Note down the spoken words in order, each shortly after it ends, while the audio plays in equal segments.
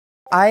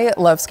I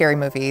love scary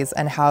movies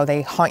and how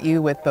they haunt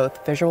you with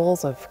both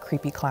visuals of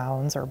creepy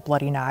clowns or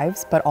bloody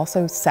knives, but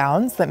also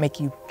sounds that make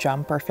you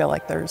jump or feel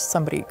like there's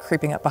somebody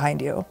creeping up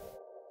behind you.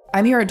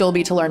 I'm here at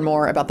Dolby to learn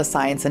more about the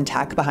science and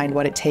tech behind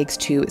what it takes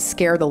to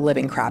scare the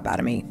living crap out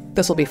of me.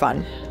 This will be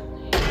fun.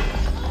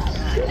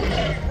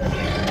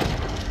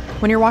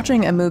 When you're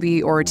watching a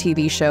movie or a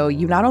TV show,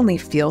 you not only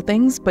feel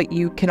things, but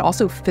you can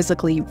also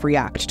physically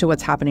react to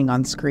what's happening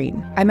on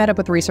screen. I met up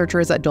with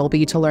researchers at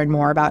Dolby to learn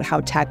more about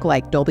how tech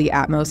like Dolby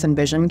Atmos and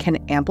Vision can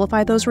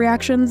amplify those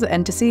reactions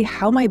and to see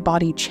how my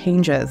body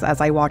changes as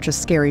I watch a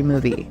scary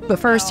movie. But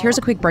first, here's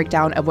a quick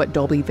breakdown of what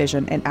Dolby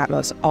Vision and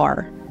Atmos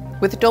are.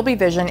 With Dolby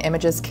Vision,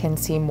 images can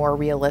seem more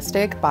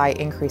realistic by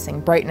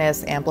increasing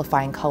brightness,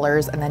 amplifying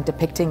colors, and then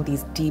depicting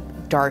these deep,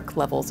 dark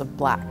levels of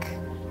black.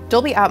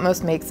 Dolby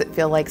Atmos makes it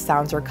feel like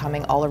sounds are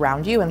coming all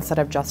around you instead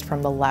of just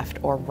from the left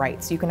or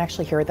right, so you can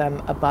actually hear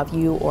them above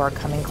you or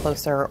coming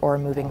closer or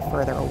moving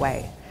further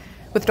away.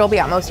 With Dolby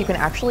Atmos, you can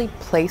actually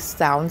place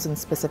sounds in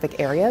specific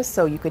areas,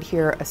 so you could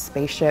hear a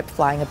spaceship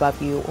flying above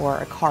you or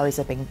a car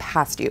zipping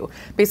past you.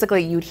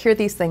 Basically, you'd hear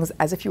these things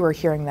as if you were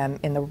hearing them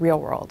in the real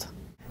world.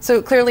 So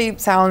clearly,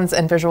 sounds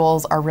and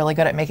visuals are really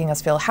good at making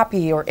us feel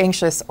happy or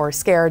anxious or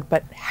scared,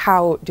 but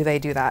how do they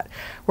do that?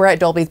 We're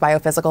at Dolby's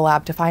Biophysical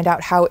lab to find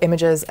out how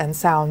images and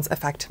sounds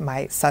affect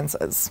my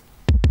senses.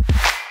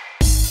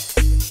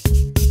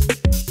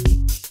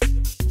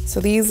 So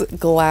these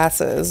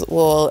glasses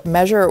will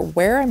measure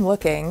where I'm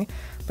looking,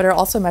 but it'll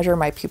also measure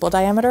my pupil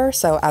diameter.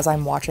 So as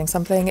I'm watching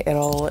something,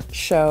 it'll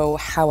show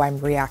how I'm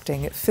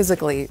reacting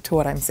physically to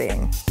what I'm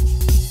seeing.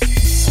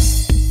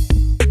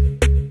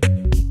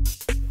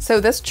 So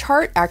this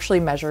chart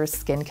actually measures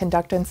skin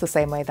conductance the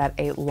same way that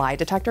a lie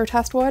detector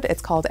test would.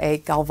 It's called a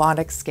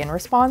galvanic skin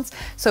response.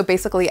 So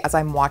basically, as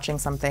I'm watching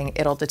something,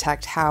 it'll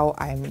detect how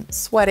I'm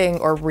sweating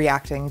or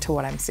reacting to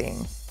what I'm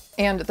seeing.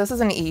 And this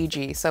is an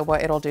EEG, so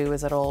what it'll do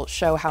is it'll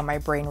show how my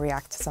brain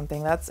reacts to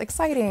something that's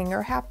exciting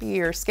or happy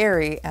or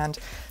scary, and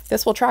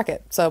this will track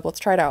it. So let's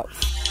try it out.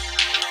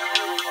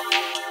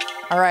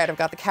 All right, I've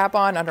got the cap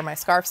on under my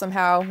scarf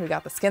somehow. We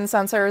got the skin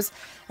sensors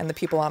and the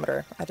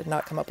pupilometer. I did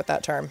not come up with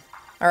that term.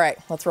 All right,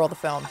 let's roll the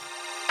film.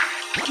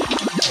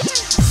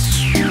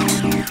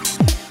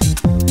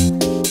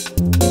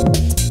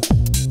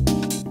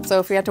 So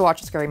if we had to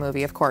watch a scary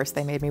movie, of course,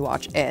 they made me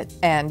watch it.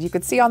 And you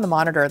could see on the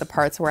monitor the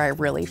parts where I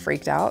really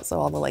freaked out. So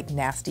all the like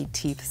nasty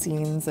teeth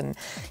scenes, and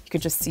you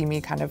could just see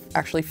me kind of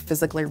actually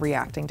physically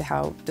reacting to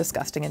how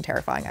disgusting and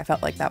terrifying I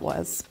felt like that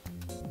was.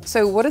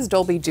 So what does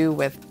Dolby do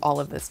with all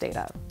of this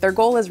data? Their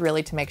goal is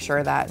really to make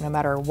sure that no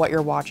matter what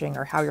you're watching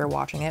or how you're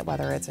watching it,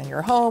 whether it's in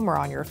your home or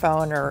on your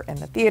phone or in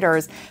the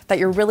theaters, that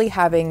you're really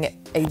having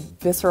a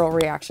visceral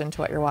reaction to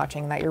what you're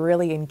watching, that you're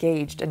really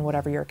engaged in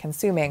whatever you're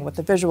consuming, what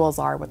the visuals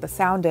are, what the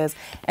sound is,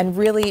 and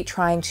really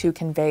trying to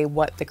convey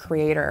what the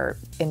creator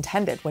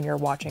intended when you're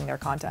watching their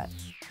content.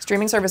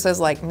 Streaming services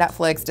like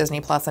Netflix, Disney+,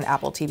 and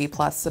Apple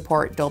TV+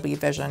 support Dolby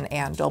Vision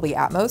and Dolby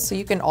Atmos, so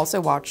you can also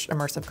watch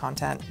immersive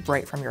content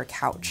right from your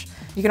couch.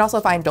 You can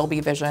also find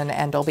Dolby Vision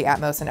and Dolby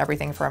Atmos in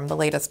everything from the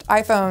latest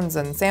iPhones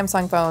and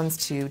Samsung phones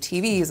to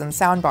TVs and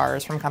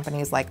soundbars from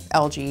companies like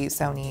LG,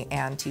 Sony,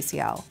 and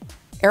TCL.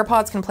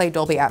 AirPods can play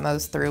Dolby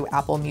Atmos through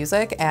Apple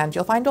Music, and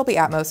you'll find Dolby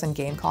Atmos in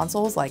game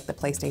consoles like the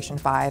PlayStation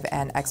 5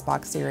 and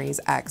Xbox Series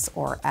X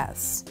or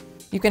S.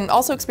 You can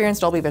also experience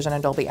Dolby Vision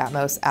and Dolby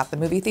Atmos at the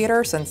movie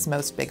theater, since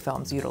most big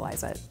films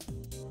utilize it.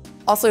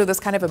 Also,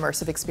 this kind of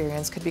immersive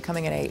experience could be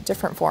coming in a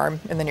different form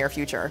in the near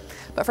future.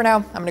 But for now,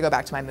 I'm gonna go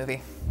back to my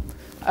movie.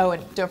 Oh,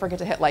 and don't forget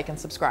to hit like and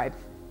subscribe.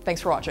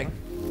 Thanks for watching.